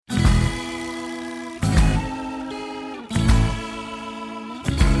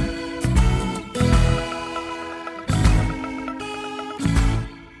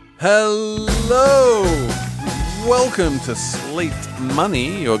Hello! Welcome to Slate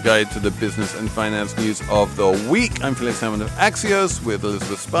Money, your guide to the business and finance news of the week. I'm Felix Salmon of Axios with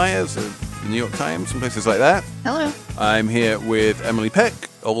Elizabeth Spires of the New York Times and places like that. Hello. I'm here with Emily Peck,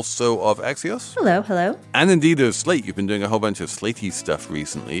 also of Axios. Hello, hello. And indeed of Slate. You've been doing a whole bunch of Slatey stuff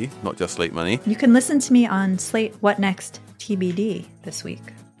recently, not just Slate Money. You can listen to me on Slate What Next TBD this week.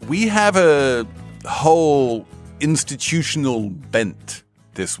 We have a whole institutional bent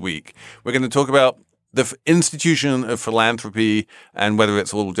this week. We're going to talk about the institution of philanthropy and whether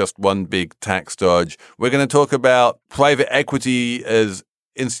it's all just one big tax dodge. We're going to talk about private equity as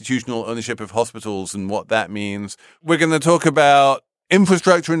institutional ownership of hospitals and what that means. We're going to talk about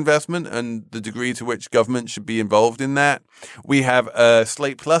infrastructure investment and the degree to which government should be involved in that. We have a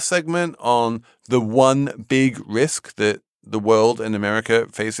Slate Plus segment on the one big risk that the world and America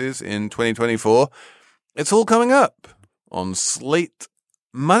faces in 2024. It's all coming up on Slate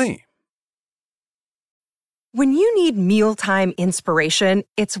Money. When you need mealtime inspiration,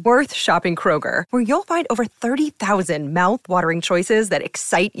 it's worth shopping Kroger, where you'll find over 30,000 mouth-watering choices that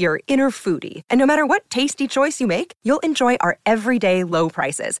excite your inner foodie. And no matter what tasty choice you make, you'll enjoy our everyday low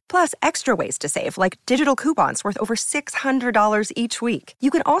prices, plus extra ways to save, like digital coupons worth over $600 each week.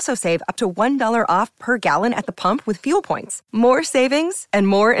 You can also save up to $1 off per gallon at the pump with fuel points. More savings and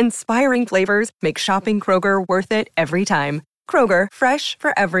more inspiring flavors make shopping Kroger worth it every time. Kroger, fresh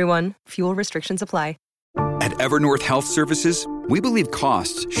for everyone. Fuel restrictions apply. At Evernorth Health Services, we believe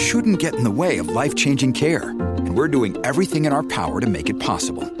costs shouldn't get in the way of life-changing care, and we're doing everything in our power to make it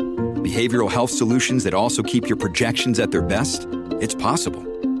possible. Behavioral health solutions that also keep your projections at their best? It's possible.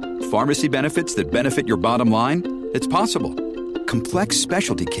 Pharmacy benefits that benefit your bottom line? It's possible. Complex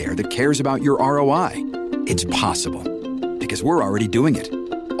specialty care that cares about your ROI? It's possible. Because we're already doing it.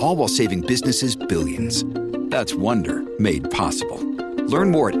 All while saving businesses billions. That's Wonder made possible.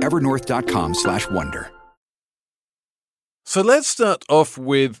 Learn more at evernorth.com/wonder. So let's start off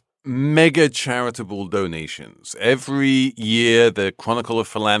with mega charitable donations. Every year, the Chronicle of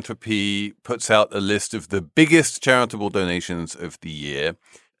Philanthropy puts out a list of the biggest charitable donations of the year.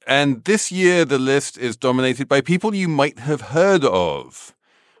 And this year, the list is dominated by people you might have heard of.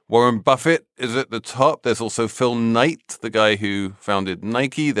 Warren Buffett is at the top. There's also Phil Knight, the guy who founded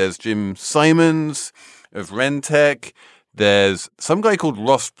Nike. There's Jim Simons of Rentec. There's some guy called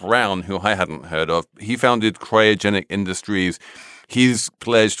Ross Brown, who I hadn't heard of. He founded Cryogenic Industries. He's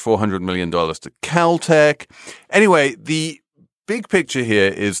pledged $400 million to Caltech. Anyway, the big picture here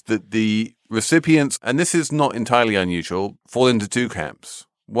is that the recipients, and this is not entirely unusual, fall into two camps.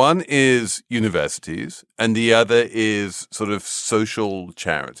 One is universities, and the other is sort of social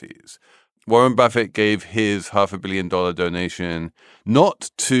charities. Warren Buffett gave his $500 million donation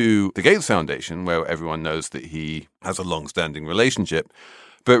not to the Gates Foundation, where everyone knows that he has a long-standing relationship,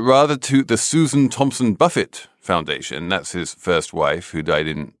 but rather to the Susan Thompson Buffett Foundation. That's his first wife, who died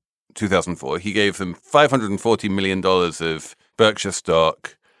in 2004. He gave them $540 million of Berkshire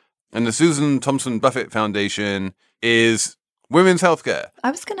stock. And the Susan Thompson Buffett Foundation is women's healthcare.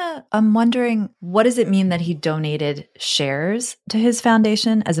 I'm wondering, what does it mean that he donated shares to his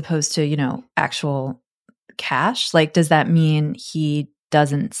foundation as opposed to, actual cash? Like, does that mean he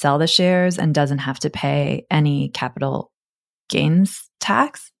doesn't sell the shares and doesn't have to pay any capital gains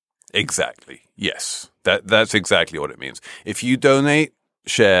tax? Exactly. Yes. That's exactly what it means. If you donate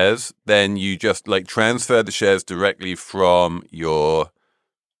shares, then you just transfer the shares directly from your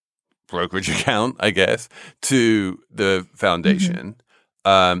brokerage account, I guess, to the foundation.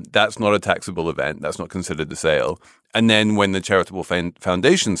 Mm-hmm. That's not a taxable event. That's not considered a sale. And then when the charitable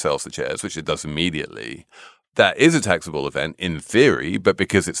foundation sells the shares, which it does immediately, that is a taxable event in theory, but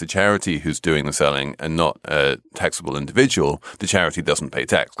because it's a charity who's doing the selling and not a taxable individual, the charity doesn't pay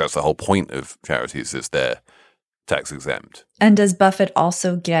tax. That's the whole point of charities, is they're tax exempt. And does Buffett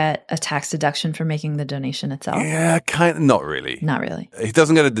also get a tax deduction for making the donation itself? Yeah, kind of. Not really. Not really. He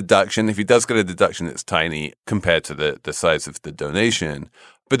doesn't get a deduction. If he does get a deduction, it's tiny compared to the size of the donation.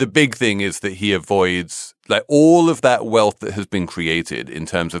 But the big thing is that he avoids all of that wealth that has been created in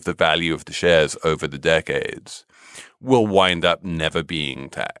terms of the value of the shares over the decades will wind up never being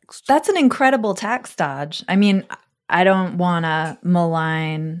taxed. That's an incredible tax dodge. I mean, I don't want to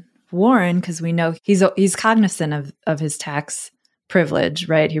malign Warren, because we know he's cognizant of his tax privilege,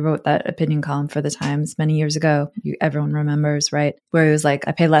 right? He wrote that opinion column for the Times many years ago. Everyone remembers, right? Where he was like,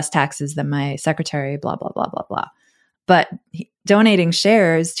 I pay less taxes than my secretary, blah, blah, blah, blah, blah. But donating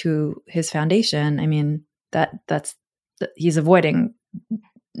shares to his foundation, I mean, that's he's avoiding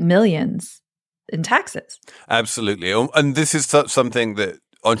millions in taxes. Absolutely. And this is something that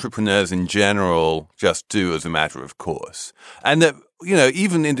entrepreneurs in general just do as a matter of course. And that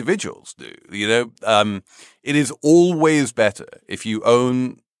even individuals do. It is always better if you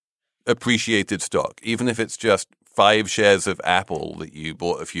own appreciated stock, even if it's just 5 shares of Apple that you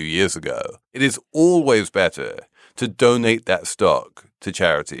bought a few years ago. It is always better to donate that stock to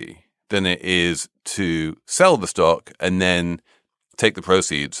charity than it is to sell the stock and then take the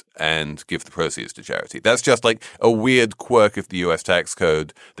proceeds and give the proceeds to charity. That's just like a weird quirk of the US tax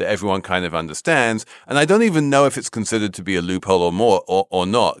code that everyone kind of understands. And I don't even know if it's considered to be a loophole or more or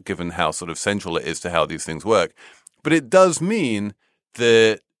not, given how sort of central it is to how these things work. But it does mean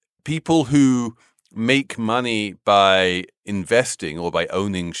that people who make money by investing or by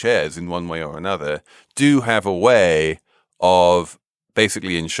owning shares in one way or another do have a way of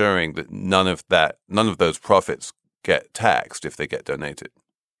basically ensuring that none of those profits get taxed if they get donated.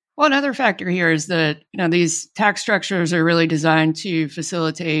 Well, another factor here is that, these tax structures are really designed to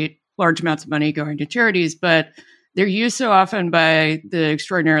facilitate large amounts of money going to charities, but they're used so often by the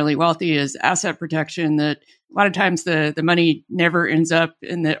extraordinarily wealthy as asset protection that a lot of times the money never ends up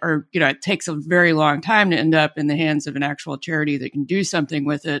it takes a very long time to end up in the hands of an actual charity that can do something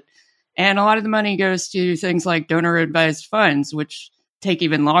with it. And a lot of the money goes to things like donor advised funds, which take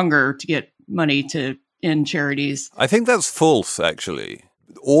even longer to get money to in charities. I think that's false, actually.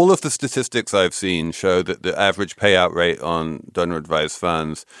 All of the statistics I've seen show that the average payout rate on donor advised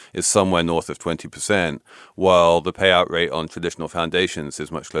funds is somewhere north of 20%, while the payout rate on traditional foundations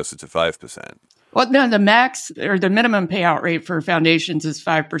is much closer to 5%. Well, no, the max or the minimum payout rate for foundations is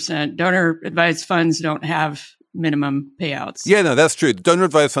 5%. Donor advised funds don't have minimum payouts. Yeah, no, that's true. Donor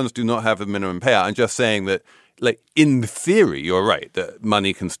advised funds do not have a minimum payout. I'm just saying that, in theory, you're right, that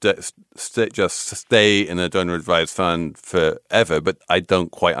money can just stay in a donor advised fund forever, but I don't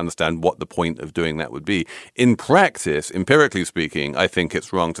quite understand what the point of doing that would be. In practice, empirically speaking, I think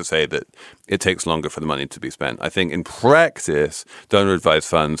it's wrong to say that it takes longer for the money to be spent. I think in practice, donor advised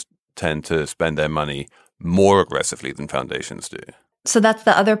funds tend to spend their money more aggressively than foundations do. So that's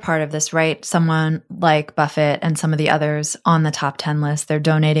the other part of this, right? Someone like Buffett and some of the others on the top 10 list, they're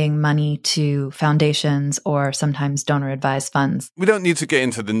donating money to foundations or sometimes donor advised funds. We don't need to get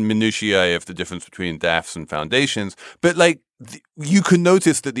into the minutiae of the difference between DAFs and foundations, but you can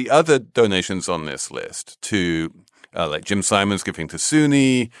notice that the other donations on this list to Jim Simons giving to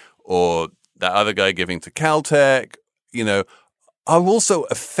SUNY or that other guy giving to Caltech, are also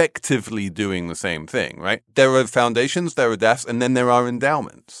effectively doing the same thing, right? There are foundations, there are DAFs, and then there are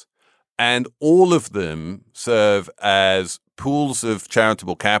endowments. And all of them serve as pools of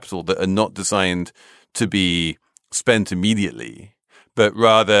charitable capital that are not designed to be spent immediately, but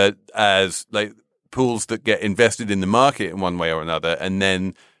rather as pools that get invested in the market in one way or another and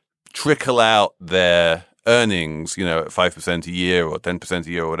then trickle out their earnings, at 5% a year or 10% a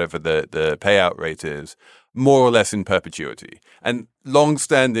year or whatever the payout rate is, more or less in perpetuity. And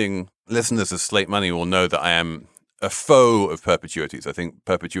long-standing listeners of Slate Money will know that I am a foe of perpetuities. I think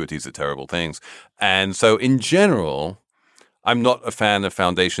perpetuities are terrible things. And so in general, I'm not a fan of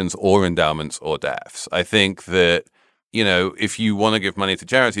foundations or endowments or DAFs. I think that, if you want to give money to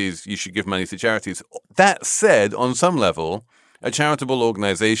charities, you should give money to charities. That said, on some level, a charitable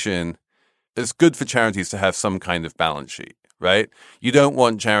organization, it's good for charities to have some kind of balance sheet, right? You don't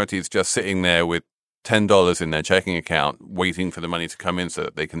want charities just sitting there with $10 in their checking account waiting for the money to come in so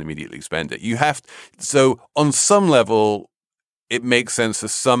that they can immediately spend it. So on some level, it makes sense for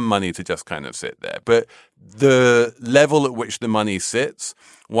some money to just kind of sit there. But the level at which the money sits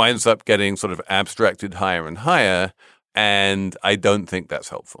winds up getting sort of abstracted higher and higher, and I don't think that's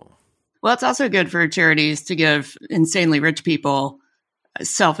helpful. Well, it's also good for charities to give insanely rich people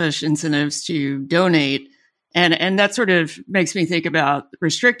selfish incentives to donate. And that sort of makes me think about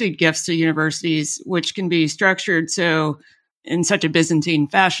restricted gifts to universities, which can be structured so in such a Byzantine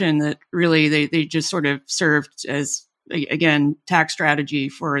fashion that really they just sort of served as, again, tax strategy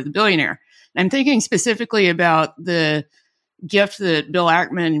for the billionaire. And I'm thinking specifically about the gift that Bill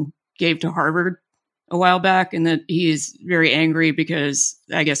Ackman gave to Harvard a while back, and that he's very angry because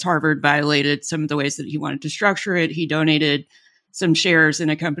I guess Harvard violated some of the ways that he wanted to structure it. He donated some shares in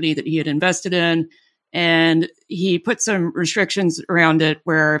a company that he had invested in. And he put some restrictions around it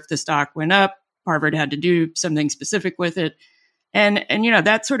where if the stock went up, Harvard had to do something specific with it. And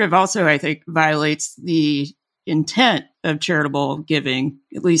that sort of also, I think, violates the intent of charitable giving,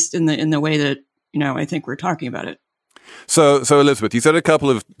 at least in the way that, I think we're talking about it. So Elizabeth, you said a couple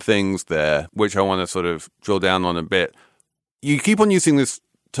of things there, which I want to sort of drill down on a bit. You keep on using this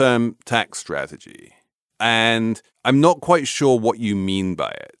term tax strategy, and I'm not quite sure what you mean by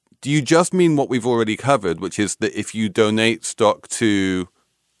it. Do you just mean what we've already covered, which is that if you donate stock to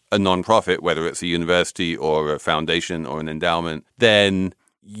a nonprofit, whether it's a university or a foundation or an endowment, then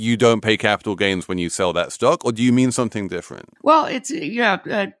you don't pay capital gains when you sell that stock? Or do you mean something different? Well, it's,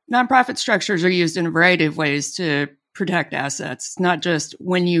 nonprofit structures are used in a variety of ways to protect assets. It's not just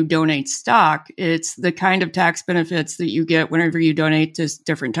when you donate stock, it's the kind of tax benefits that you get whenever you donate to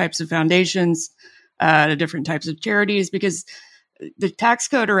different types of foundations, to different types of charities, because the tax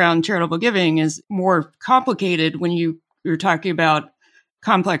code around charitable giving is more complicated when you're talking about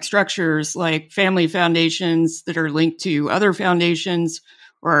complex structures like family foundations that are linked to other foundations,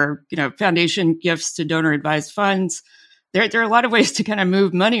 or, foundation gifts to donor advised funds. There are a lot of ways to kind of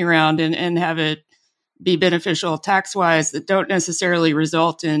move money around and have it be beneficial tax-wise that don't necessarily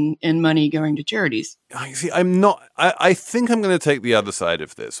result in money going to charities. I see. I think I'm going to take the other side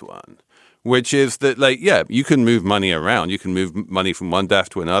of this one, which is that, you can move money around. You can move money from one DAF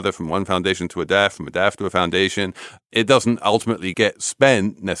to another, from one foundation to a DAF, from a DAF to a foundation. It doesn't ultimately get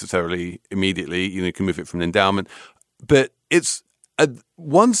spent necessarily immediately. You can move it from an endowment. But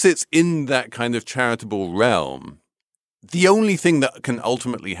once it's in that kind of charitable realm, the only thing that can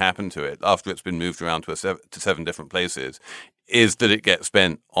ultimately happen to it after it's been moved around to 7 different places is that it gets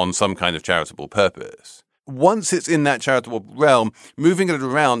spent on some kind of charitable purpose. Once it's in that charitable realm, moving it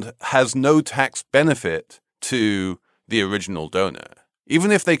around has no tax benefit to the original donor.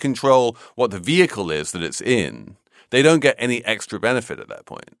 Even if they control what the vehicle is that it's in, they don't get any extra benefit at that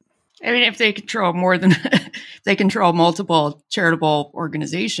point. I mean, if they control they control multiple charitable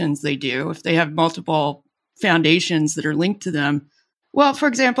organizations, they do. If they have multiple foundations that are linked to them. Well, for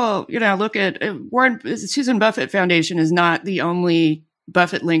example, look at Susan Buffett Foundation is not the only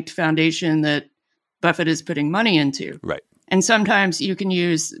Buffett-linked foundation that Buffett is putting money into. Right. And sometimes you can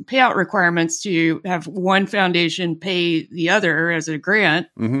use payout requirements to have one foundation pay the other as a grant,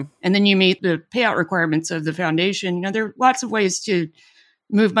 and then you meet the payout requirements of the foundation. There are lots of ways to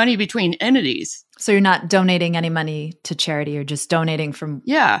move money between entities. So you're not donating any money to charity, you're just donating from...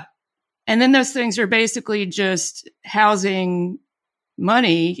 Yeah. And then those things are basically just housing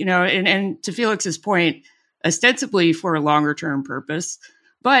money, and to Felix's point, ostensibly for a longer term purpose.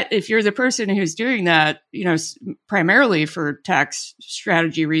 But if you're the person who's doing that, primarily for tax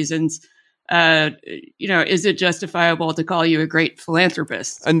strategy reasons, is it justifiable to call you a great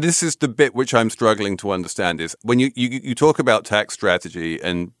philanthropist? And this is the bit which I'm struggling to understand is when you talk about tax strategy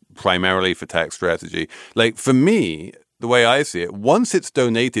and primarily for tax strategy, like for me, the way I see it, once it's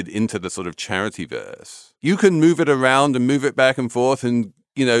donated into the sort of charity verse, you can move it around and move it back and forth and,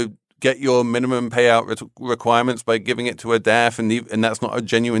 get your minimum payout requirements by giving it to a DAF, and that's not a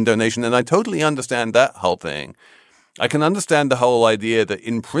genuine donation. And I totally understand that whole thing. I can understand the whole idea that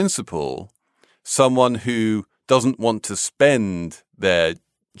in principle, someone who doesn't want to spend their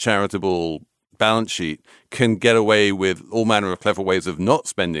charitable balance sheet can get away with all manner of clever ways of not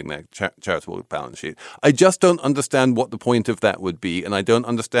spending their charitable balance sheet. I just don't understand what the point of that would be, and I don't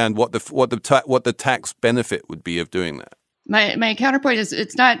understand what the tax benefit would be of doing that. My counterpoint is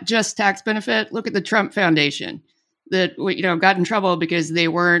it's not just tax benefit. Look at the Trump Foundation that got in trouble because they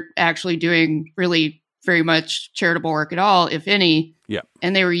weren't actually doing really very much charitable work at all, if any. Yeah,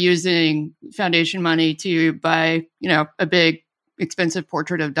 and they were using foundation money to buy a big expensive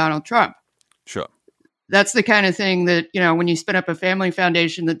portrait of Donald Trump. Sure. That's the kind of thing that, when you spin up a family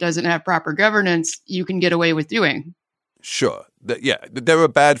foundation that doesn't have proper governance, you can get away with doing. Sure. There are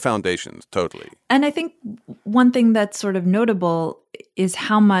bad foundations, totally. And I think one thing that's sort of notable is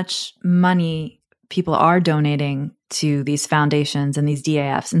how much money people are donating to these foundations and these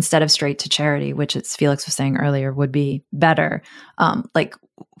DAFs instead of straight to charity, which, as Felix was saying earlier, would be better. Like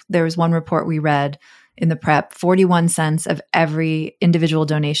there was one report we read in the prep, 41 cents of every individual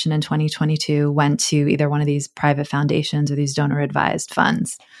donation in 2022 went to either one of these private foundations or these donor-advised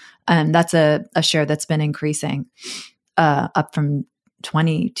funds. And that's a share that's been increasing, up from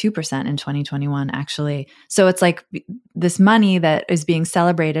 22% in 2021, actually. So it's like this money that is being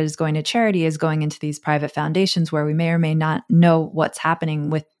celebrated as going to charity is going into these private foundations where we may or may not know what's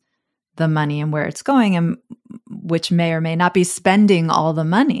happening with the money and where it's going, and which may or may not be spending all the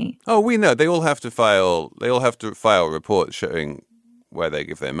money. Oh, we know. They all have to file reports showing where they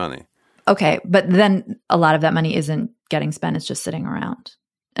give their money. Okay, but then a lot of that money isn't getting spent. It's just sitting around.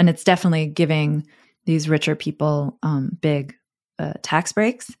 And it's definitely giving these richer people big tax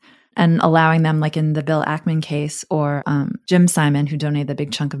breaks and allowing them, like in the Bill Ackman case, or Jim Simon, who donated the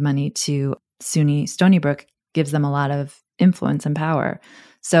big chunk of money to SUNY Stony Brook, gives them a lot of influence and power.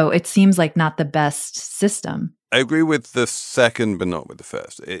 So it seems like not the best system. I agree with the second, but not with the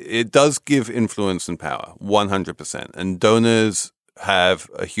first. It does give influence and power, 100%. And donors have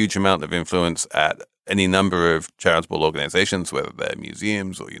a huge amount of influence at any number of charitable organizations, whether they're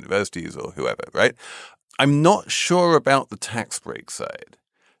museums or universities or whoever, right? I'm not sure about the tax break side.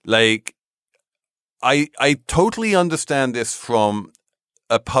 Like, I totally understand this from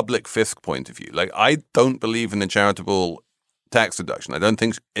a public fisc point of view. Like, I don't believe in the charitable tax deduction. I don't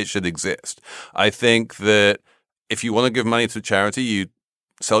think it should exist. I think that if you want to give money to charity, you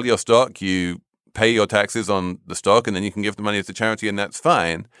sell your stock, you pay your taxes on the stock, and then you can give the money to charity, and that's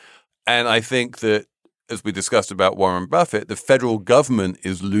fine. And I think that, as we discussed about Warren Buffett, the federal government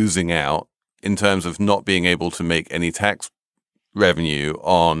is losing out in terms of not being able to make any tax revenue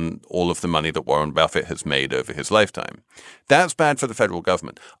on all of the money that Warren Buffett has made over his lifetime. That's bad for the federal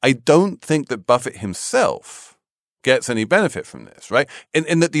government. I don't think that Buffett himself gets any benefit from this, right?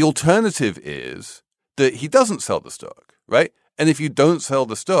 And that the alternative is that he doesn't sell the stock, right? And if you don't sell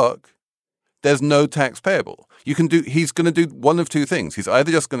the stock, there's no tax payable. He's going to do one of two things. He's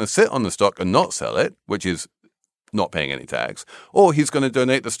either just going to sit on the stock and not sell it, which is not paying any tax, or he's going to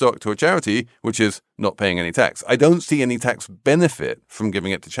donate the stock to a charity, which is not paying any tax. I don't see any tax benefit from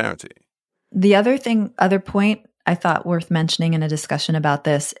giving it to charity. The other point I thought worth mentioning in a discussion about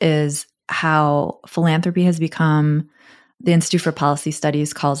this is how philanthropy has become, the Institute for Policy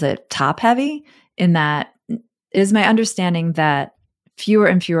Studies calls it top heavy, in that it is my understanding that fewer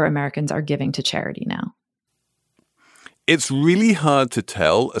and fewer Americans are giving to charity now. It's really hard to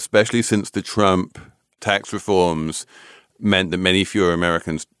tell, especially since the Trump tax reforms meant that many fewer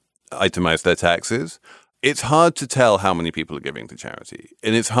Americans itemized their taxes. It's hard to tell how many people are giving to charity,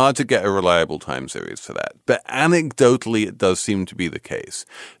 and it's hard to get a reliable time series for that. But anecdotally, it does seem to be the case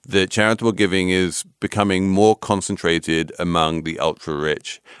that charitable giving is becoming more concentrated among the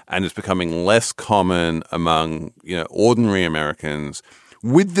ultra-rich and is becoming less common among, ordinary Americans,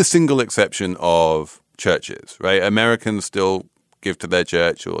 with the single exception of churches, right? Americans still give to their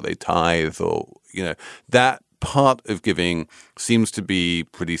church, or they tithe, or, that part of giving seems to be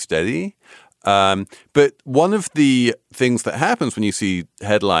pretty steady. But one of the things that happens when you see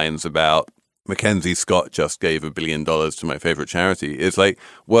headlines about Mackenzie Scott just gave $1 billion to my favorite charity is like,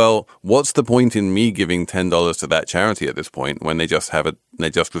 well, what's the point in me giving $10 to that charity at this point when they just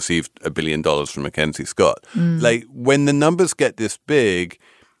received $1 billion from Mackenzie Scott? Like, when the numbers get this big,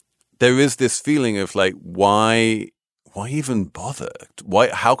 there is this feeling of like, why even bother?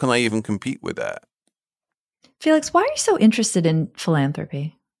 How can I even compete with that? Felix, why are you so interested in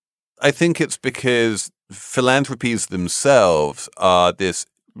philanthropy? I think it's because philanthropies themselves are this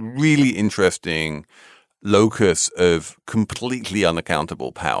really interesting locus of completely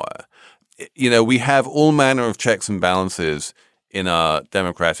unaccountable power. We have all manner of checks and balances in our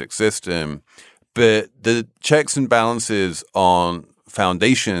democratic system, but the checks and balances on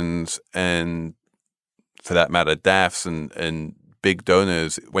foundations and, for that matter, DAFs and big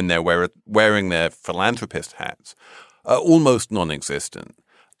donors when they're wearing their philanthropist hats are almost non-existent.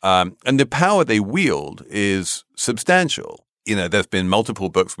 And the power they wield is substantial. There's been multiple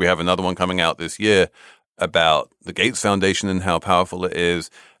books. We have another one coming out this year about the Gates Foundation and how powerful it is.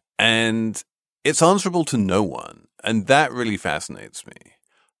 And it's answerable to no one. And that really fascinates me.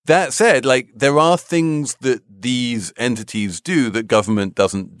 That said, there are things that these entities do that government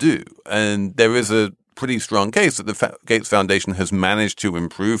doesn't do. And there is a pretty strong case that the Gates Foundation has managed to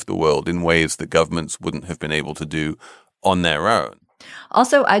improve the world in ways that governments wouldn't have been able to do on their own.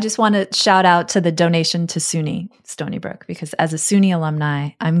 Also, I just want to shout out to the donation to SUNY Stony Brook, because as a SUNY alumni,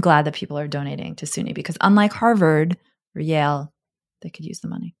 I'm glad that people are donating to SUNY, because unlike Harvard or Yale, they could use the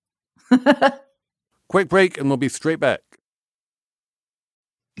money. Quick break and we'll be straight back.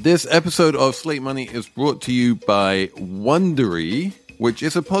 This episode of Slate Money is brought to you by Wondery, which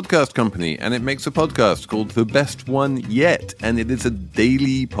is a podcast company, and it makes a podcast called The Best One Yet, and it is a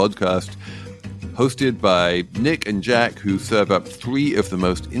daily podcast hosted by Nick and Jack, who serve up 3 of the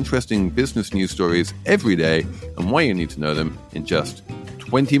most interesting business news stories every day and why you need to know them in just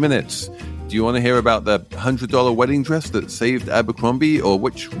 20 minutes. Do you want to hear about the $100 wedding dress that saved Abercrombie, or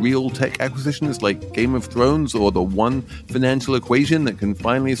which real tech acquisitions like Game of Thrones, or the one financial equation that can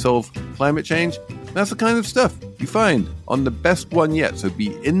finally solve climate change? That's the kind of stuff you find on The Best One Yet. So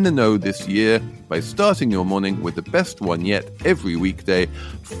be in the know this year by starting your morning with The Best One Yet every weekday.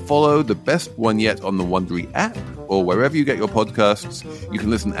 Follow The Best One Yet on the Wondery app or wherever you get your podcasts. You can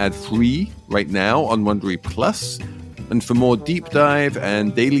listen ad-free right now on Wondery Plus. And for more deep dive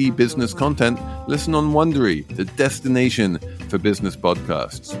and daily business content, listen on Wondery, the destination for business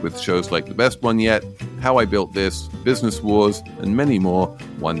podcasts, with shows like The Best One Yet, How I Built This, Business Wars, and many more.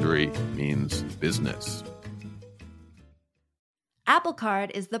 Wondery means business. Apple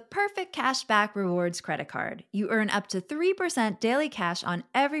Card is the perfect cashback rewards credit card. You earn up to 3% daily cash on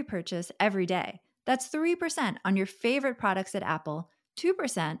every purchase every day. That's 3% on your favorite products at Apple,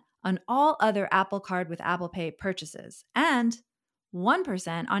 2% on all other Apple Card with Apple Pay purchases, and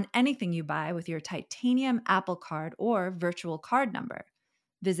 1% on anything you buy with your titanium Apple Card or virtual card number.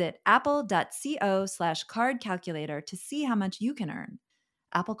 Visit apple.co/card calculator to see how much you can earn.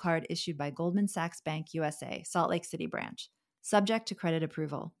 Apple Card issued by Goldman Sachs Bank USA, Salt Lake City branch. Subject to credit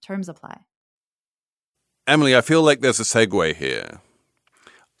approval. Terms apply. Emily, I feel like there's a segue here.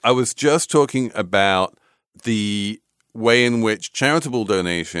 I was just talking about the way in which charitable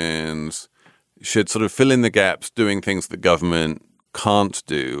donations should sort of fill in the gaps, doing things that government can't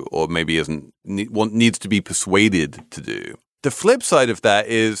do or maybe needs to be persuaded to do. The flip side of that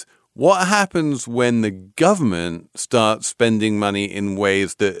is what happens when the government starts spending money in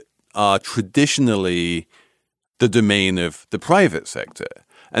ways that are traditionally the domain of the private sector,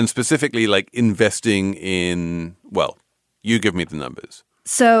 and specifically like investing in, well, you give me the numbers.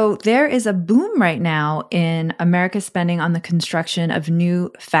 So there is a boom right now in America's spending on the construction of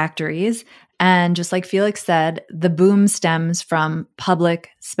new factories. And just like Felix said, the boom stems from public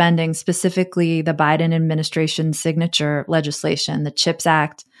spending, specifically the Biden administration's signature legislation, the CHIPS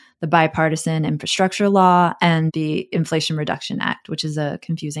Act, the Bipartisan Infrastructure Law, and the Inflation Reduction Act, which is a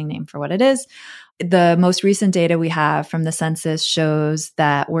confusing name for what it is. The most recent data we have from the census shows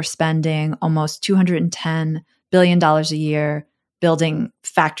that we're spending almost $210 billion a year building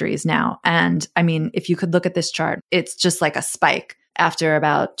factories now. And I mean, if you could look at this chart, it's just like a spike after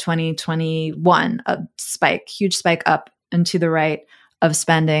about 2021, a spike, huge spike up and to the right of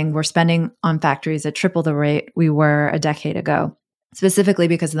spending. We're spending on factories at triple the rate we were a decade ago, specifically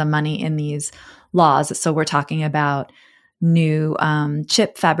because of the money in these laws. So we're talking about new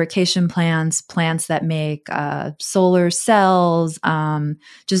chip fabrication plants that make solar cells,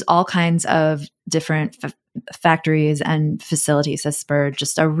 just all kinds of different factories and facilities has spurred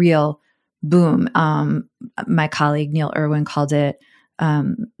just a real boom. My colleague Neil Irwin called it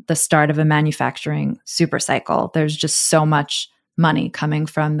the start of a manufacturing super cycle. There's just so much money coming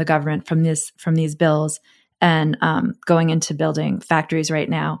from the government from these bills and going into building factories right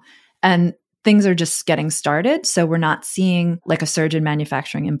now. And things are just getting started. So we're not seeing like a surge in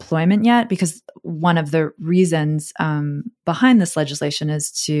manufacturing employment yet, because one of the reasons behind this legislation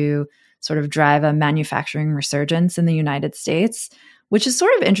is to sort of drive a manufacturing resurgence in the United States, which is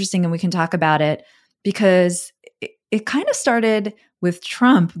sort of interesting. And we can talk about it because it kind of started with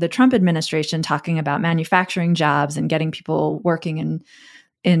Trump, the Trump administration, talking about manufacturing jobs and getting people working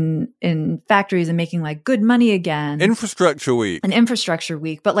in factories and making like good money again. Infrastructure week. An infrastructure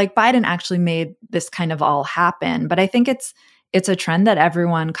week. But like Biden actually made this kind of all happen. But I think it's a trend that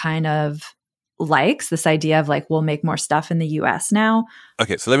everyone kind of likes, this idea of like, we'll make more stuff in the US now.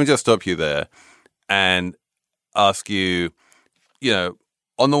 Okay, so let me just stop you there and ask you,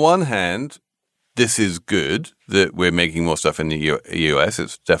 on the one hand, this is good that we're making more stuff in the US.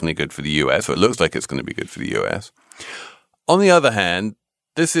 It's definitely good for the US, or it looks like it's going to be good for the US. On the other hand,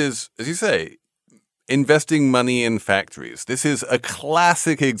 this is, as you say, investing money in factories. This is a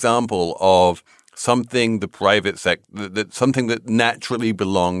classic example of something the private sector, something that naturally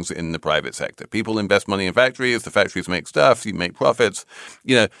belongs in the private sector. People invest money in factories. The factories make stuff. You make profits.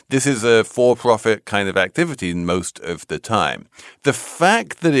 This is a for-profit kind of activity most of the time. The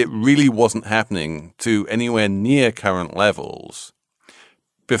fact that it really wasn't happening to anywhere near current levels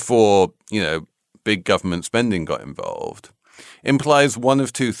before, big government spending got involved implies one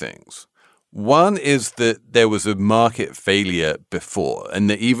of two things. One is that there was a market failure before, and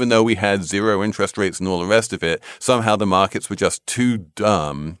that even though we had zero interest rates and all the rest of it, somehow the markets were just too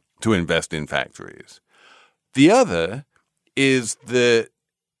dumb to invest in factories. The other is that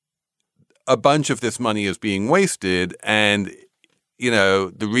a bunch of this money is being wasted, and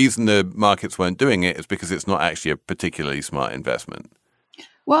the reason the markets weren't doing it is because it's not actually a particularly smart investment.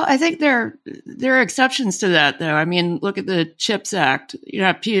 Well, I think there are exceptions to that, though. I mean, look at the CHIPS Act.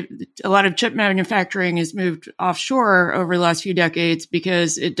 A lot of chip manufacturing has moved offshore over the last few decades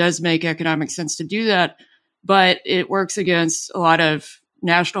because it does make economic sense to do that. But it works against a lot of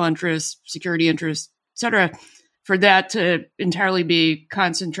national interests, security interests, et cetera, for that to entirely be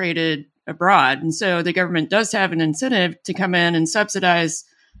concentrated abroad. And so the government does have an incentive to come in and subsidize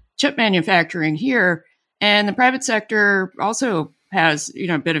chip manufacturing here. And the private sector also has,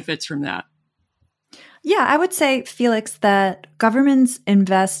 benefits from that. Yeah, I would say, Felix, that governments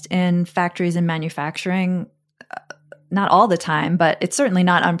invest in factories and manufacturing not all the time, but it's certainly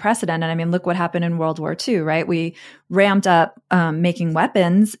not unprecedented. I mean, look what happened in World War II, right? We ramped up making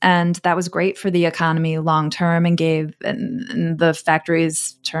weapons, and that was great for the economy long term, and and the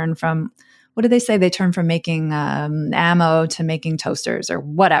factories turned from, what did they say? They turned from making ammo to making toasters or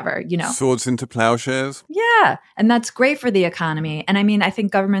whatever, Swords into plowshares. Yeah. And that's great for the economy. And I mean, I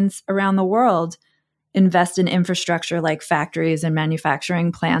think governments around the world invest in infrastructure like factories and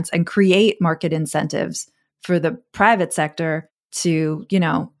manufacturing plants and create market incentives for the private sector to,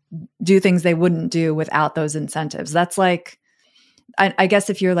 do things they wouldn't do without those incentives. That's like, I guess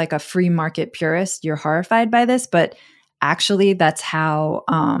if you're like a free market purist, you're horrified by this, but actually that's how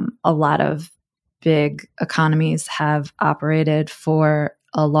a lot of big economies have operated for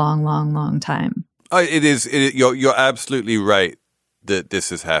a long, long, long time. You're absolutely right that this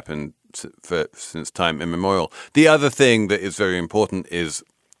has happened since time immemorial. The other thing that is very important is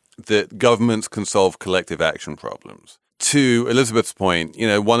that governments can solve collective action problems. To Elizabeth's point,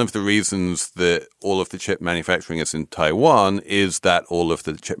 one of the reasons that all of the chip manufacturing is in Taiwan is that all of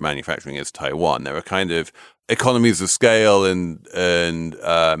the chip manufacturing is Taiwan. There are kind of economies of scale and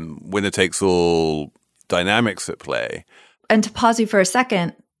winner-takes-all dynamics at play. And to pause you for a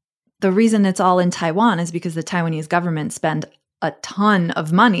second, the reason it's all in Taiwan is because the Taiwanese government spent a ton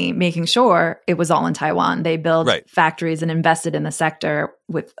of money making sure it was all in Taiwan. They built factories and invested in the sector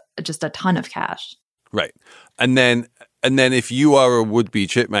with just a ton of cash. Right. And then if you are a would-be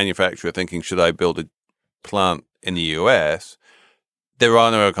chip manufacturer thinking, should I build a plant in the US? There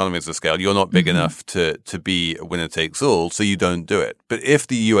are no economies of scale. You're not big enough to be a winner-takes-all, so you don't do it. But if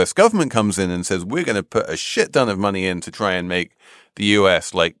the US government comes in and says, we're going to put a shit ton of money in to try and make the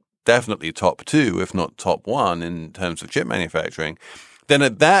US like definitely top 2, if not top 1 in terms of chip manufacturing, then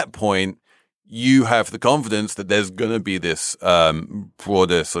at that point, you have the confidence that there's going to be this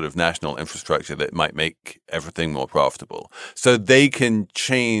broader sort of national infrastructure that might make everything more profitable. So the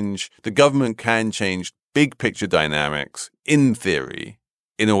government can change big picture dynamics in theory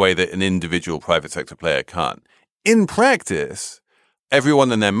in a way that an individual private sector player can't. In practice,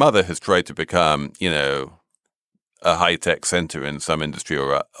 everyone and their mother has tried to become, a high-tech center in some industry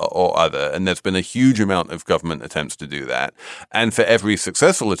or other. And there's been a huge amount of government attempts to do that. And for every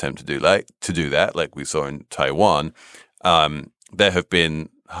successful attempt to do that, like we saw in Taiwan, there have been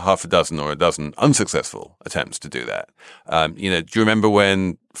half a dozen or a dozen unsuccessful attempts to do that. Do you remember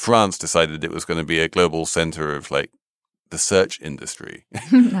when France decided it was going to be a global center of like the search industry,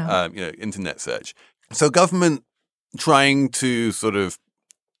 No. Internet search? So government trying to sort of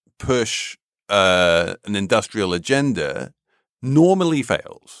push an industrial agenda normally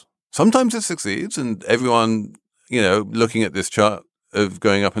fails. Sometimes it succeeds, and everyone, looking at this chart of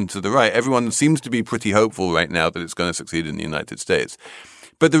going up and to the right, everyone seems to be pretty hopeful right now that it's going to succeed in the United States.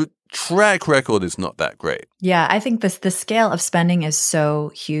 But the track record is not that great. Yeah, I think the scale of spending is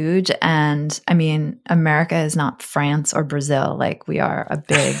so huge. And I mean, America is not France or Brazil. Like, we are a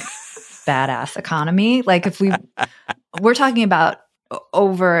big, badass economy. Like, we're talking about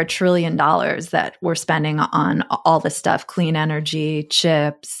over $1 trillion that we're spending on all this stuff: clean energy,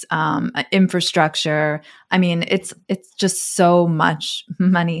 chips, infrastructure. I mean, it's just so much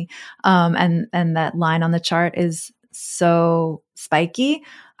money. And that line on the chart is so spiky.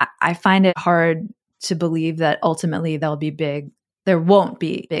 I find it hard to believe that ultimately there won't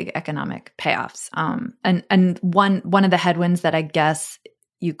be big economic payoffs. And one of the headwinds that I guess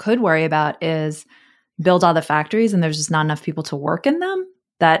you could worry about is build all the factories and there's just not enough people to work in them.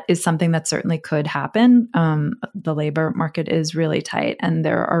 That is something that certainly could happen. The labor market is really tight, and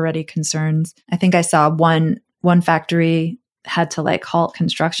there are already concerns. I think I saw one factory had to like halt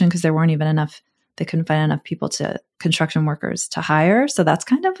construction because there weren't even enough. They couldn't find enough construction workers to hire. So that's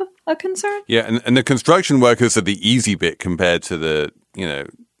kind of a concern. Yeah, and the construction workers are the easy bit compared to the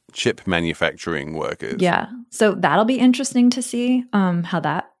chip manufacturing workers. Yeah, so that'll be interesting to see how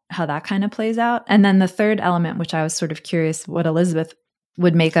that kind of plays out. And then the third element, which I was sort of curious what Elizabeth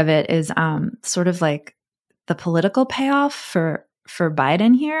would make of it, is sort of like the political payoff for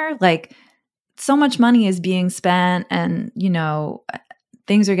Biden here. Like, so much money is being spent, and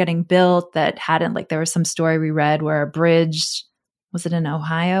things are getting built that hadn't, like, there was some story we read where a bridge, was it in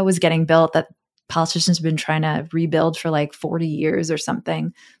Ohio, was getting built that politicians have been trying to rebuild for like 40 years or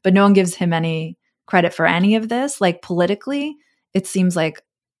something, but no one gives him any credit for any of this. Like, politically, it seems like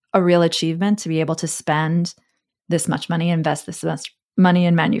a real achievement to be able to spend this much money, invest this much money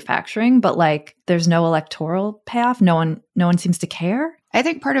in manufacturing, but like, there's no electoral payoff. No one seems to care. I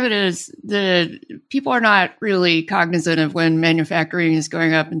think part of it is the people are not really cognizant of when manufacturing is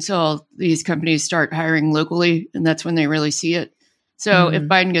going up until these companies start hiring locally, and that's when they really see it. So if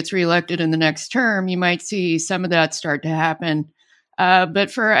Biden gets reelected in the next term, you might see some of that start to happen.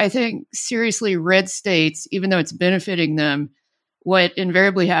 But for, I think, seriously red states, even though it's benefiting them, what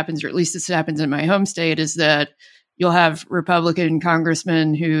invariably happens, or at least this happens in my home state, is that you'll have Republican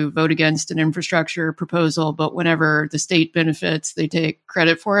congressmen who vote against an infrastructure proposal, but whenever the state benefits, they take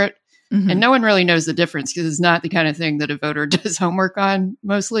credit for it. And no one really knows the difference because it's not the kind of thing that a voter does homework on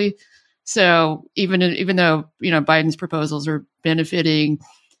mostly. So even though, Biden's proposals are benefiting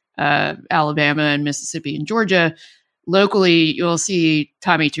Alabama and Mississippi and Georgia, locally, you'll see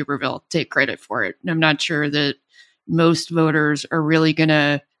Tommy Tuberville take credit for it. And I'm not sure that most voters are really going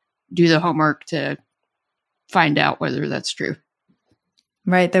to do the homework to find out whether that's true.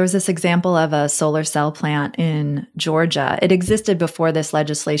 Right. There was this example of a solar cell plant in Georgia. It existed before this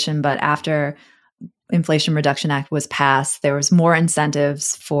legislation, but after Inflation Reduction Act was passed, there was more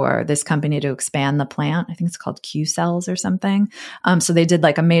incentives for this company to expand the plant. I think it's called Q Cells or something. So they did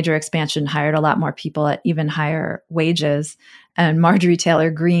like a major expansion, hired a lot more people at even higher wages. And Marjorie Taylor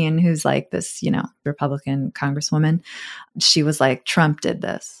Greene, who's like this, Republican congresswoman, she was like, Trump did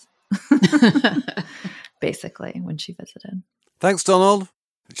this, basically, when she visited. Thanks, Donald.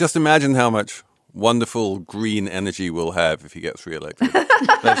 Just imagine how much wonderful green energy we'll have if he gets reelected.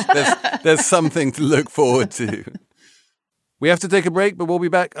 There's something to look forward to. We have to take a break, but we'll be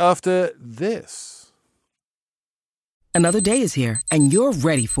back after this. Another day is here, and you're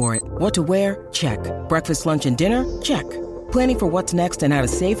ready for it. What to wear? Check. Breakfast, lunch, and dinner? Check. Planning for what's next and how to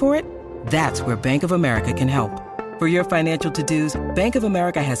save for it? That's where Bank of America can help. For your financial to-dos, Bank of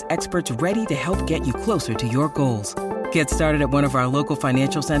America has experts ready to help get you closer to your goals. Get started at one of our local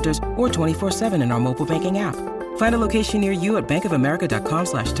financial centers or 24/7 in our mobile banking app. Find a location near you at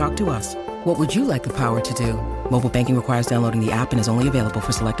bankofamerica.com/talktous. What would you like the power to do? Mobile banking requires downloading the app and is only available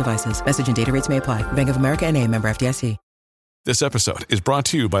for select devices. Message and data rates may apply. Bank of America N.A., member FDIC. This episode is brought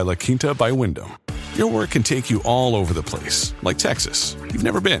to you by La Quinta by Wyndham. Your work can take you all over the place, like Texas. You've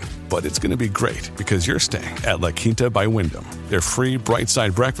never been, but it's going to be great because you're staying at La Quinta by Wyndham. Their free Bright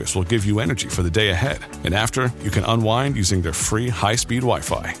Side breakfast will give you energy for the day ahead. And after, you can unwind using their free high-speed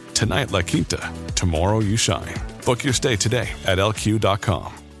Wi-Fi. Tonight, La Quinta. Tomorrow, you shine. Book your stay today at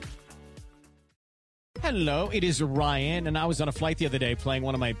LQ.com. Hello, it is Ryan, and I was on a flight the other day playing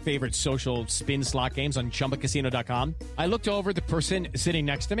one of my favorite social spin slot games on ChumbaCasino.com. I looked over at the person sitting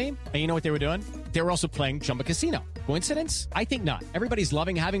next to me, and you know what they were doing? They were also playing Chumba Casino. Coincidence? I think not. Everybody's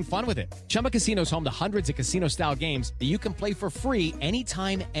loving having fun with it. Chumba Casino is home to hundreds of casino-style games that you can play for free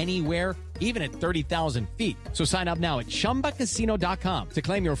anytime, anywhere, even at 30,000 feet. So sign up now at ChumbaCasino.com to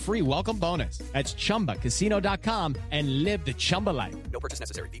claim your free welcome bonus. That's ChumbaCasino.com and live the Chumba life. No purchase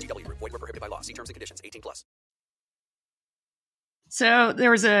necessary. VGW. Void where prohibited by law. See terms and conditions. 18+. So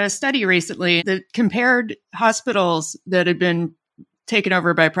there was a study recently that compared hospitals that had been taken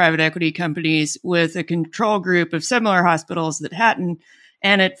over by private equity companies with a control group of similar hospitals that hadn't.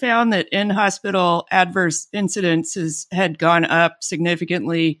 And it found that in-hospital adverse incidences had gone up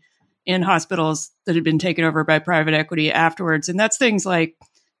significantly in hospitals that had been taken over by private equity afterwards. And that's things like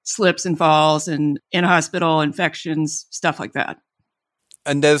slips and falls and in-hospital infections, stuff like that.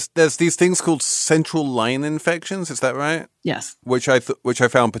 And there's these things called central line infections, is that right? Yes. Which I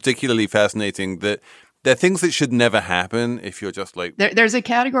found particularly fascinating, that they're things that should never happen if you're just like... There's a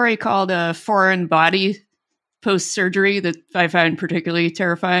category called a foreign body post-surgery that I find particularly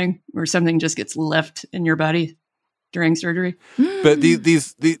terrifying, where something just gets left in your body during surgery. But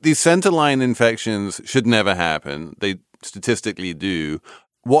these center line infections should never happen. They statistically do.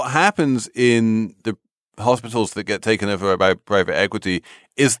 What happens in the hospitals that get taken over by private equity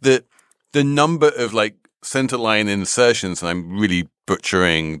is that the number of like center line insertions, and I'm really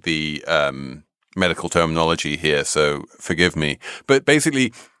butchering the medical terminology here, so forgive me, but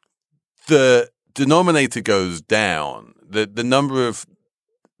basically the denominator goes down. The number of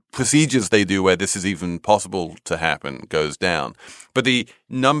procedures they do where this is even possible to happen goes down. But the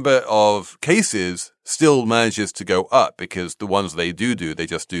number of cases still manages to go up because the ones they do, they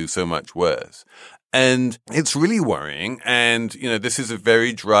just do so much worse. And it's really worrying. And, this is a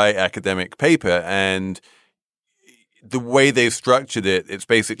very dry academic paper. And the way they've structured it, it's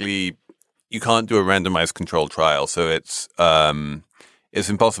basically you can't do a randomized controlled trial. So it's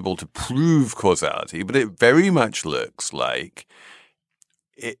impossible to prove causality. But it very much looks like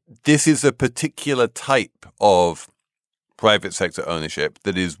this is a particular type of private sector ownership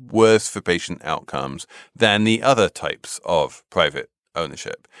that is worse for patient outcomes than the other types of private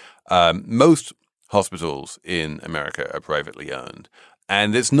ownership. Most hospitals in America are privately owned.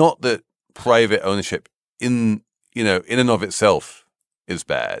 And it's not that private ownership in and of itself is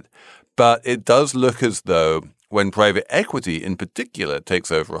bad, but it does look as though when private equity in particular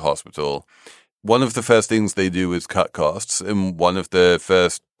takes over a hospital, one of the first things they do is cut costs. And one of the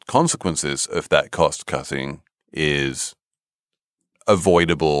first consequences of that cost cutting is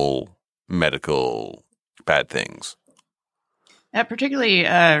avoidable medical bad things. Particularly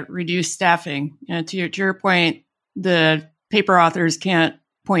reduced staffing. To your point, the paper authors can't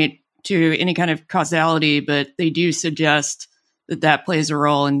point to any kind of causality, but they do suggest that plays a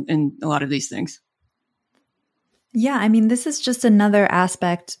role in a lot of these things. Yeah, I mean, this is just another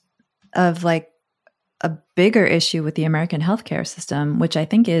aspect of like a bigger issue with the American healthcare system, which I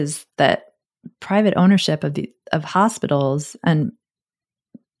think is that private ownership of hospitals and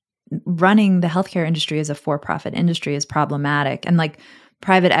running the healthcare industry as a for-profit industry is problematic. And like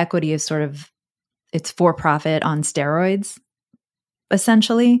private equity is sort of, it's for-profit on steroids,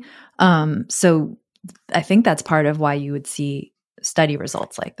 essentially. So I think that's part of why you would see study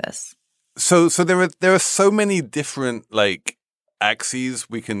results like this. So there are so many different like axes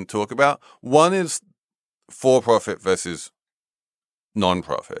we can talk about. One is for-profit versus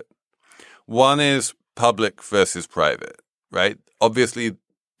non-profit. One is public versus private, right? Obviously,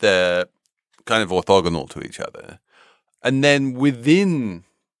 they're kind of orthogonal to each other. And then within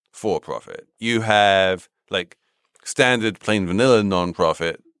for-profit, you have like standard plain vanilla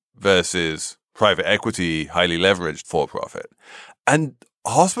non-profit versus private equity, highly leveraged for-profit. And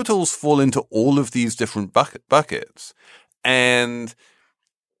hospitals fall into all of these different buckets. And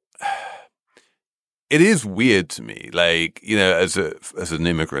it is weird to me, like, you know, as an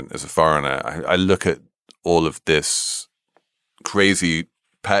immigrant, as a foreigner, I look at all of this crazy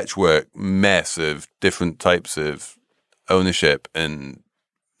patchwork mess of different types of ownership and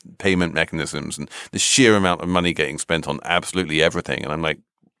payment mechanisms and the sheer amount of money getting spent on absolutely everything. And I'm like,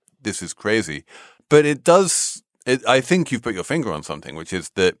 this is crazy. But I think you've put your finger on something, which is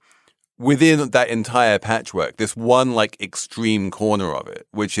that within that entire patchwork, this one like extreme corner of it,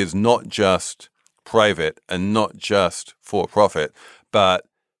 which is not just private and not just for profit, but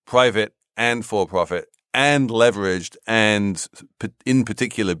private and for profit and leveraged, and in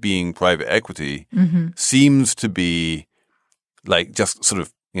particular being private equity, seems to be like just sort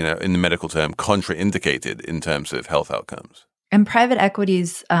of, you know, in the medical term, contraindicated in terms of health outcomes. And private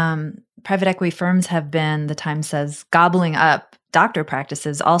equity firms have been, the Times says, gobbling up doctor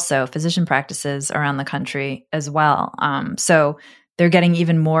practices, also physician practices around the country as well. So they're getting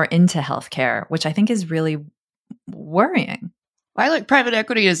even more into healthcare, which I think is really worrying. I like private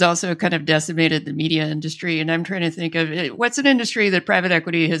equity has also kind of decimated the media industry. And I'm trying to think of what's an industry that private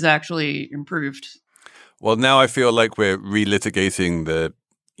equity has actually improved. Well, now I feel like we're relitigating the,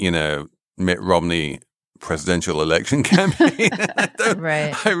 you know, Mitt Romney presidential election campaign.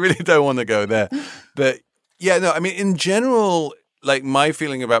 I really don't want to go there. But yeah, no, I mean, in general, like my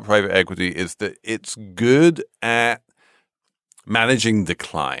feeling about private equity is that it's good at managing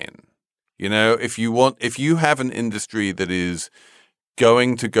decline. You know, if you have an industry that is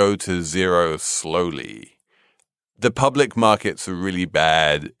going to go to zero slowly, the public markets are really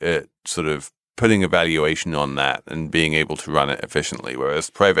bad at sort of putting a valuation on that and being able to run it efficiently,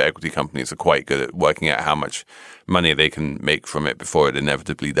 whereas private equity companies are quite good at working out how much money they can make from it before it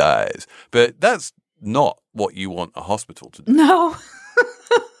inevitably dies. But that's not what you want a hospital to do. No,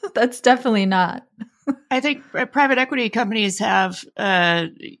 that's definitely not. I think private equity companies have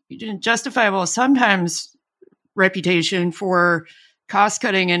justifiable, sometimes reputation for cost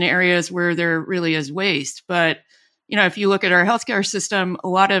cutting in areas where there really is waste. But, you know, if you look at our healthcare system, a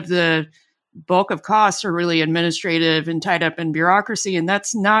lot of the bulk of costs are really administrative and tied up in bureaucracy. And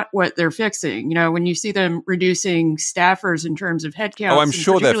that's not what they're fixing. You know, when you see them reducing staffers in terms of headcount, I'm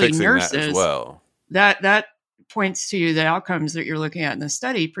sure they're fixing nurses, that as well. That points to the outcomes that you're looking at in the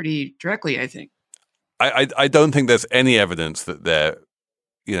study pretty directly, I think. I don't think there's any evidence that they're,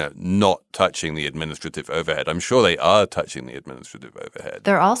 you know, not touching the administrative overhead. I'm sure they are touching the administrative overhead.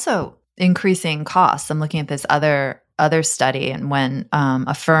 They're also increasing costs. I'm looking at this other study, and when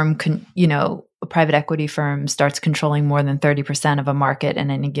a firm a private equity firm starts controlling more than 30% of a market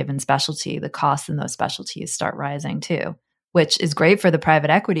in any given specialty, the costs in those specialties start rising too, which is great for the private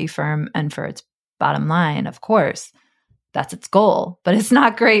equity firm and for its bottom line, of course. That's its goal, but it's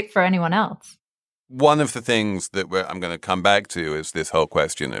not great for anyone else. One of the things that I'm going to come back to is this whole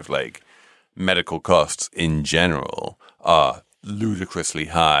question of like medical costs in general are ludicrously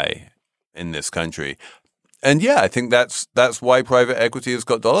high in this country. And yeah, I think that's why private equity has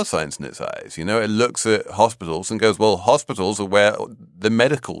got dollar signs in its eyes. You know, it looks at hospitals and goes, well, hospitals are where the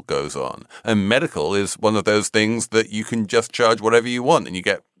medical goes on. And medical is one of those things that you can just charge whatever you want and you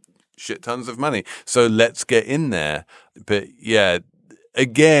get shit tons of money. So let's get in there. But yeah,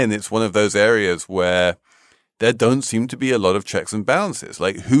 again, it's one of those areas where there don't seem to be a lot of checks and balances.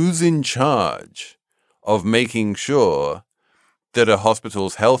 Like, who's in charge of making sure that a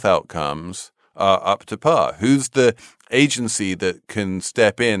hospital's health outcomes are up to par? Who's the agency that can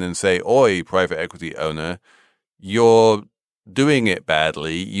step in and say, oi, private equity owner, you're doing it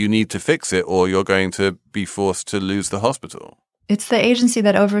badly, you need to fix it, or you're going to be forced to lose the hospital? It's the agency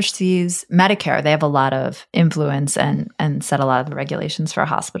that oversees Medicare. They have a lot of influence and set a lot of the regulations for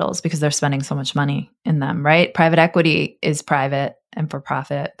hospitals because they're spending so much money in them, right? Private equity is private and for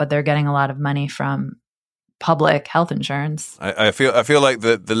profit, but they're getting a lot of money from public health insurance. I feel like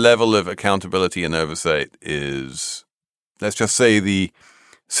the level of accountability and oversight is, let's just say, the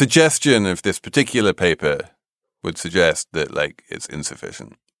suggestion of this particular paper would suggest that, like, it's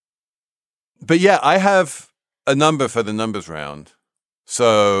insufficient. But yeah, I have a number for the numbers round.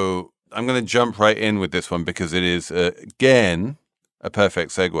 So I'm going to jump right in with this one because it is, again, a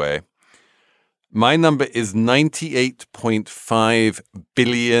perfect segue. My number is $98.5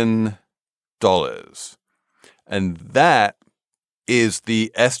 billion. And that is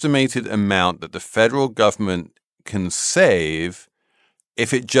the estimated amount that the federal government can save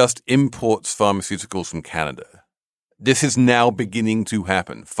if it just imports pharmaceuticals from Canada. This is now beginning to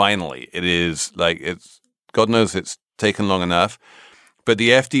happen. Finally, it is like God knows it's taken long enough, but the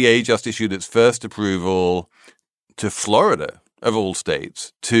FDA just issued its first approval to Florida, of all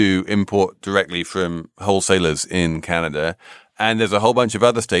states, to import directly from wholesalers in Canada. And there's a whole bunch of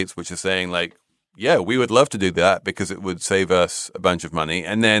other states which are saying, like, yeah, we would love to do that because it would save us a bunch of money.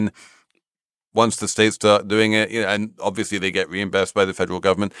 And then once the states start doing it, and obviously they get reimbursed by the federal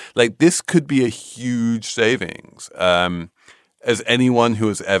government, like, this could be a huge savings. As anyone who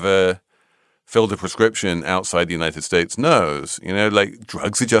has ever filled a prescription outside the United States knows, like,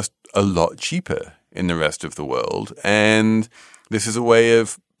 drugs are just a lot cheaper in the rest of the world. And this is a way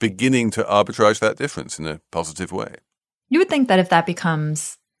of beginning to arbitrage that difference in a positive way. You would think that if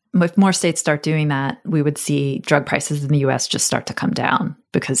more states start doing that, we would see drug prices in the US just start to come down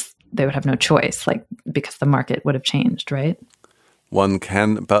because they would have no choice, because the market would have changed, right? One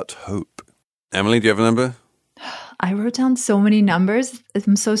can but hope. Emily, do you have a number? I wrote down so many numbers.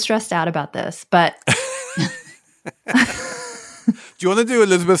 I'm so stressed out about this, but... Do you want to do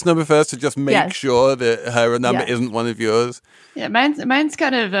Elizabeth's number first to just make sure that her number isn't one of yours? Yeah, mine's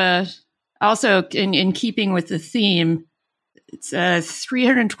kind of also in keeping with the theme. It's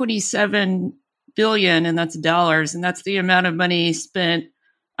 $327 billion, and that's dollars, and that's the amount of money spent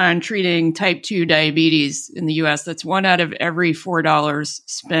on treating type 2 diabetes in the U.S. That's one out of every $4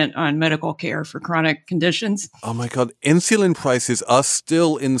 spent on medical care for chronic conditions. Oh my God, insulin prices are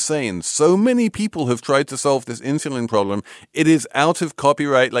still insane. So many people have tried to solve this insulin problem. It is out of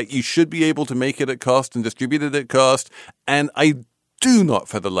copyright. Like, you should be able to make it at cost and distribute it at cost. And I do not,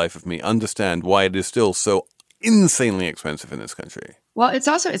 for the life of me, understand why it is still so insanely expensive in this country. Well, it's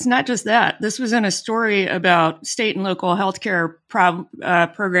not just that. This was in a story about state and local healthcare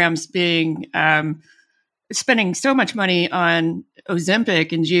programs being spending so much money on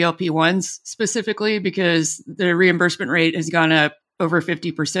Ozempic and GLP-1s specifically because the reimbursement rate has gone up over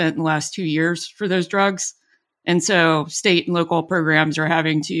 50% in the last 2 years for those drugs. And so state and local programs are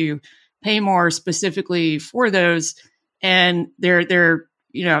having to pay more specifically for those. And they're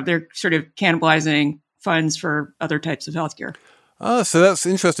sort of cannibalizing funds for other types of healthcare. Oh, so that's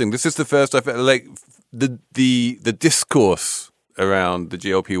interesting. This is the first I've like the discourse around the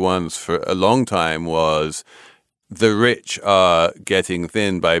GLP-1s for a long time was the rich are getting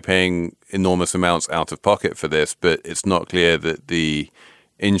thin by paying enormous amounts out of pocket for this, but it's not clear that the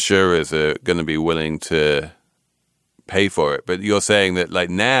insurers are going to be willing to pay for it. But you're saying that,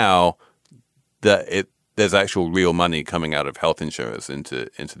 like, now that there's actual real money coming out of health insurers into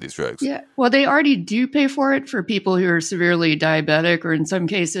these drugs. Yeah. Well, they already do pay for it for people who are severely diabetic, or in some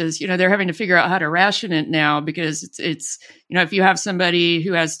cases, they're having to figure out how to ration it now because it's if you have somebody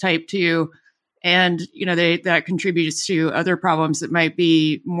who has type 2 and, that contributes to other problems that might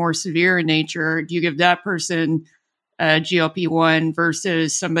be more severe in nature, do you give that person a GLP-1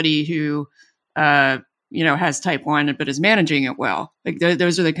 versus somebody who, has type 1 but is managing it well? Like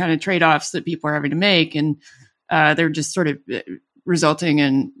those are the kind of trade-offs that people are having to make, and they're just sort of resulting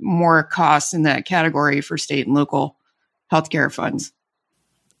in more costs in that category for state and local healthcare funds.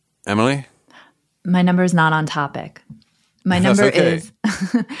 Emily? My number is not on topic. My number is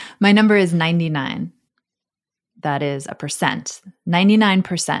my number is 99. That is a percent.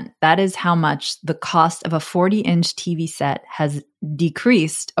 99%. That is how much the cost of a 40-inch TV set has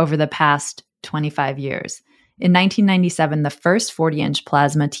decreased over the past 25 years. In 1997, the first 40-inch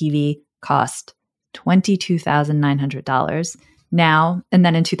plasma TV cost $22,900. now. And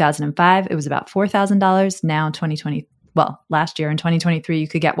then in 2005, it was about $4,000. Now in last year in 2023, you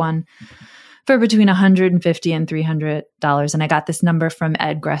could get one for between $150 and $300. And I got this number from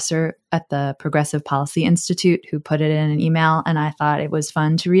Ed Gresser at the Progressive Policy Institute, who put it in an email. And I thought it was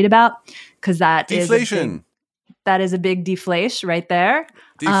fun to read about because deflation. That is a big deflation right there.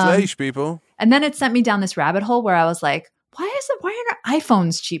 Deflation, people. And then it sent me down this rabbit hole where I was like, why aren't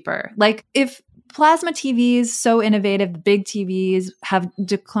iPhones cheaper? Like if plasma TVs, so innovative, the big TVs have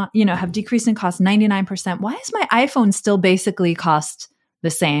decreased in cost 99%. Why is my iPhone still basically cost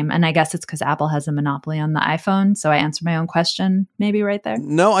the same? And I guess it's because Apple has a monopoly on the iPhone. So I answered my own question maybe right there.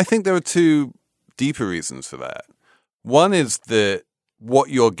 No, I think there are two deeper reasons for that. One is that what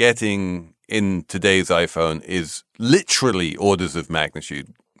you're getting in today's iPhone is literally orders of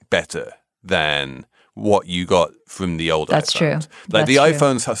magnitude better than what you got from the old That's iPhones. True. Like the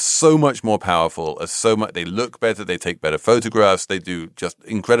iPhones are so much more powerful, they look better, they take better photographs, they do just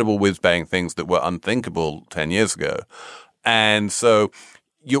incredible whiz-bang things that were unthinkable 10 years ago. And so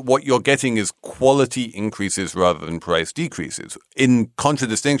what you're getting is quality increases rather than price decreases. In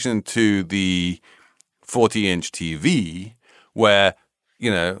contradistinction to the 40-inch TV, where,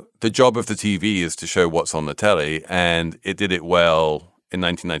 the job of the TV is to show what's on the telly, and it did it well in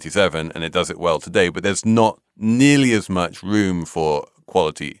 1997, and it does it well today, but there's not nearly as much room for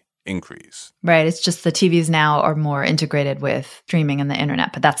quality increase. Right. It's just the TVs now are more integrated with streaming and the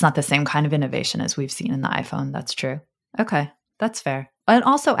internet, but that's not the same kind of innovation as we've seen in the iPhone. That's true. Okay. That's fair. And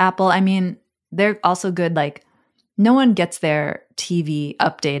also Apple, I mean, they're also good. Like no one gets their TV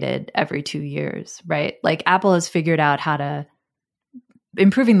updated every 2 years, right? Like Apple has figured out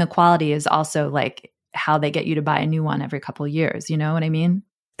improving the quality is also like how they get you to buy a new one every couple of years. You know what I mean?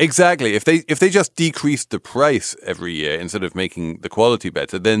 Exactly. If they just decreased the price every year instead of making the quality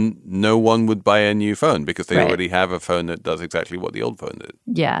better, then no one would buy a new phone because they already have a phone that does exactly what the old phone did.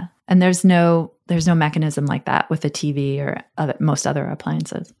 Yeah. And there's no mechanism like that with a TV or most other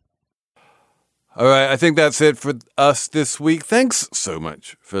appliances. All right, I think that's it for us this week. Thanks so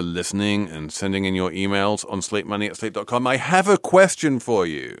much for listening and sending in your emails on slatemoney@slate.com. I have a question for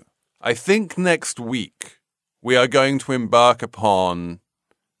you. I think next week we are going to embark upon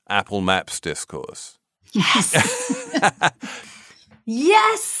Apple Maps discourse. Yes.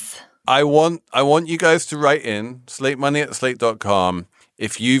 Yes. I want you guys to write in slatemoney@slate.com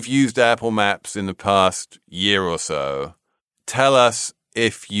if you've used Apple Maps in the past year or so. Tell us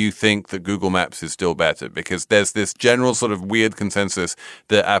if you think that Google Maps is still better, because there's this general sort of weird consensus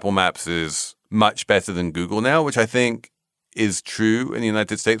that Apple Maps is much better than Google now, which I think is true in the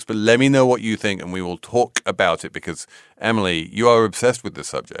United States. But let me know what you think and we will talk about it, because Emily, you are obsessed with this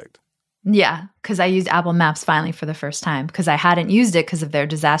subject. Yeah, because I used Apple Maps finally for the first time because I hadn't used it because of their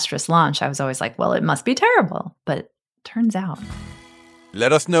disastrous launch. I was always like, well, it must be terrible, but it turns out.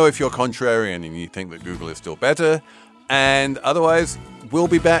 Let us know if you're contrarian and you think that Google is still better. And otherwise, we'll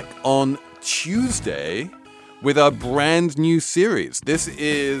be back on Tuesday with our brand new series. This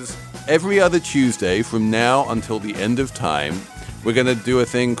is every other Tuesday from now until the end of time. We're going to do a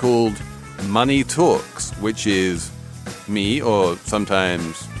thing called Money Talks, which is me or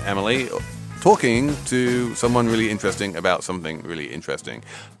sometimes Emily talking to someone really interesting about something really interesting.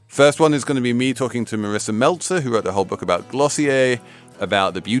 First one is going to be me talking to Marissa Meltzer, who wrote a whole book about Glossier,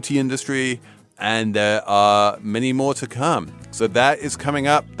 about the beauty industry, and there are many more to come. So that is coming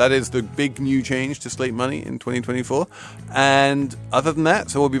up. That is the big new change to Slate Money in 2024. And other than that,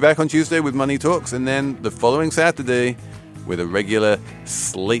 so we'll be back on Tuesday with Money Talks, and then the following Saturday with a regular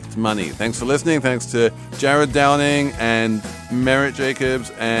Slate Money. Thanks for listening. Thanks to Jared Downing and Merritt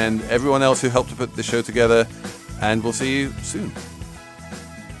Jacobs and everyone else who helped to put the show together. And we'll see you soon.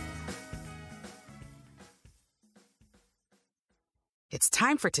 It's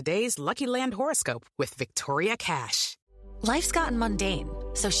time for today's Lucky Land horoscope with Victoria Cash. Life's gotten mundane,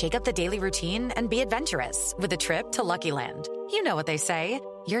 so shake up the daily routine and be adventurous with a trip to Lucky Land. You know what they say,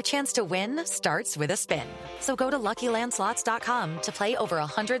 your chance to win starts with a spin. So go to LuckyLandSlots.com to play over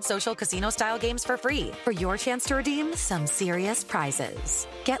 100 social casino-style games for free for your chance to redeem some serious prizes.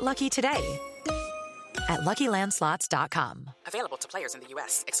 Get lucky today at LuckyLandSlots.com. Available to players in the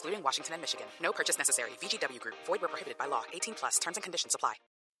U.S., excluding Washington and Michigan. No purchase necessary. VGW Group. Void where prohibited by law. 18+. Terms and conditions apply.